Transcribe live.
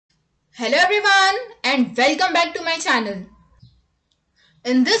Hello everyone and welcome back to my channel.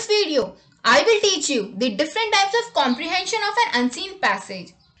 In this video, I will teach you the different types of comprehension of an unseen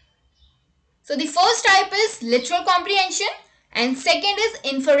passage. So the first type is literal comprehension and second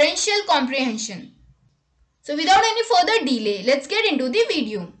is inferential comprehension. So without any further delay, let's get into the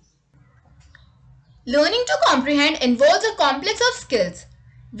video. Learning to comprehend involves a complex of skills.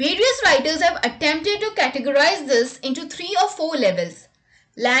 Various writers have attempted to categorize this into 3 or 4 levels.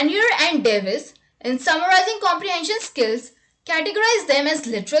 Lanier and Davis, in summarizing comprehension skills, categorize them as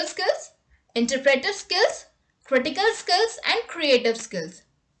literal skills, interpretive skills, critical skills, and creative skills.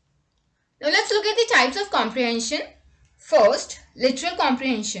 Now let's look at the types of comprehension. First, literal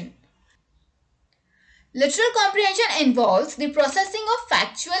comprehension. Literal comprehension involves the processing of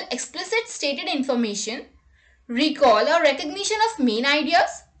factual, explicit stated information, recall or recognition of main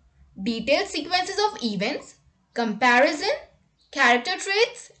ideas, detailed sequences of events, comparison, character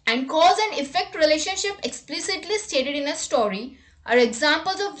traits, and cause and effect relationship explicitly stated in a story are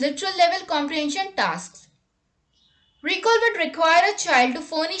examples of literal level comprehension tasks. Recall would require a child to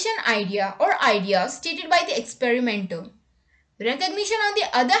furnish an idea or ideas stated by the experimenter. Recognition, on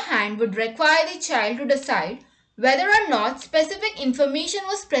the other hand, would require the child to decide whether or not specific information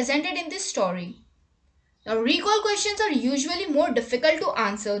was presented in the story. Now, recall questions are usually more difficult to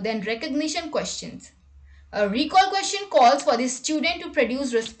answer than recognition questions. A recall question calls for the student to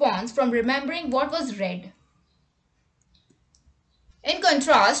produce response from remembering what was read. In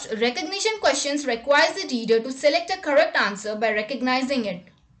contrast, recognition questions requires the reader to select a correct answer by recognizing it.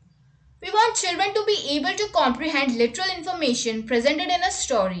 We want children to be able to comprehend literal information presented in a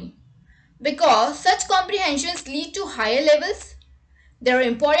story. Because such comprehensions lead to higher levels, they are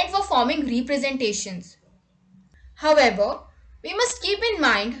important for forming representations. However, we must keep in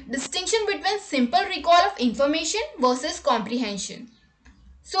mind distinction between simple recall of information versus comprehension.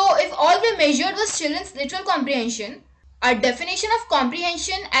 So, if all we measured was children's literal comprehension, our definition of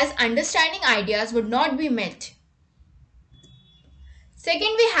comprehension as understanding ideas would not be met.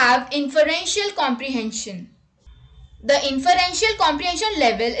 Second, we have inferential comprehension. The inferential comprehension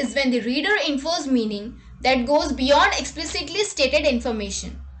level is when the reader infers meaning that goes beyond explicitly stated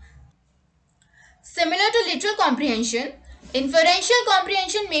information. Similar to literal comprehension, inferential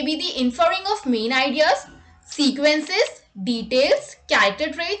comprehension may be the inferring of main ideas, sequences, details,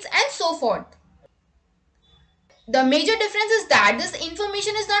 character traits, and so forth. The major difference is that this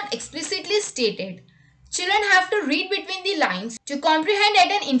information is not explicitly stated. Children have to read between the lines to comprehend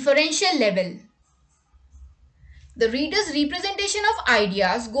at an inferential level. The reader's representation of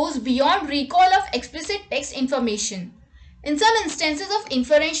ideas goes beyond recall of explicit text information. In some instances of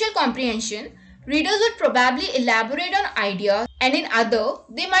inferential comprehension, readers would probably elaborate on ideas, and in other,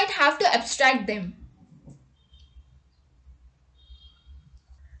 they might have to abstract them.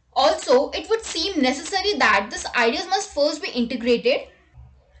 Also, it would seem necessary that these ideas must first be integrated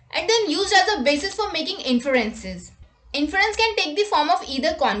and then used as a basis for making inferences. Inference can take the form of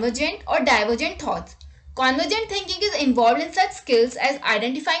either convergent or divergent thoughts. Convergent thinking is involved in such skills as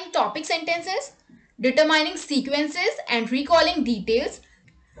identifying topic sentences, determining sequences, and recalling details.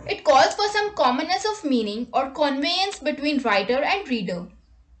 It calls for some commonness of meaning or conveyance between writer and reader.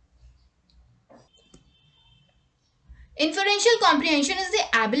 Inferential comprehension is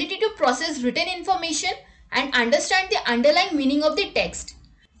the ability to process written information and understand the underlying meaning of the text.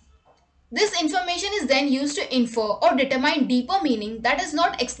 This information is then used to infer or determine deeper meaning that is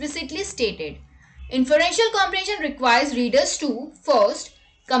not explicitly stated. Inferential comprehension requires readers to, first,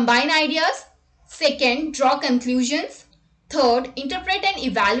 combine ideas, second, draw conclusions, third, interpret and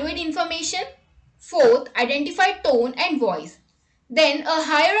evaluate information, fourth, identify tone and voice. Then, a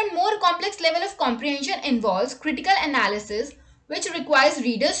higher and more complex level of comprehension involves critical analysis, which requires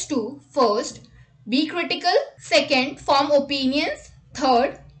readers to, first, be critical, second, form opinions,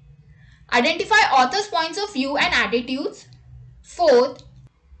 third, identify authors' points of view and attitudes, fourth,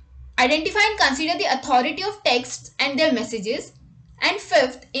 identify and consider the authority of texts and their messages, and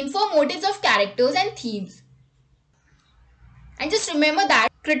fifth, infer motives of characters and themes. And just remember that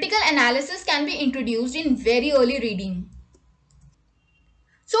critical analysis can be introduced in very early reading.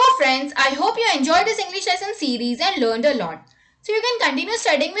 So friends, I hope you enjoyed this English lesson series and learned a lot. So you can continue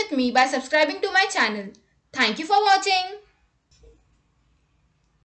studying with me by subscribing to my channel. Thank you for watching.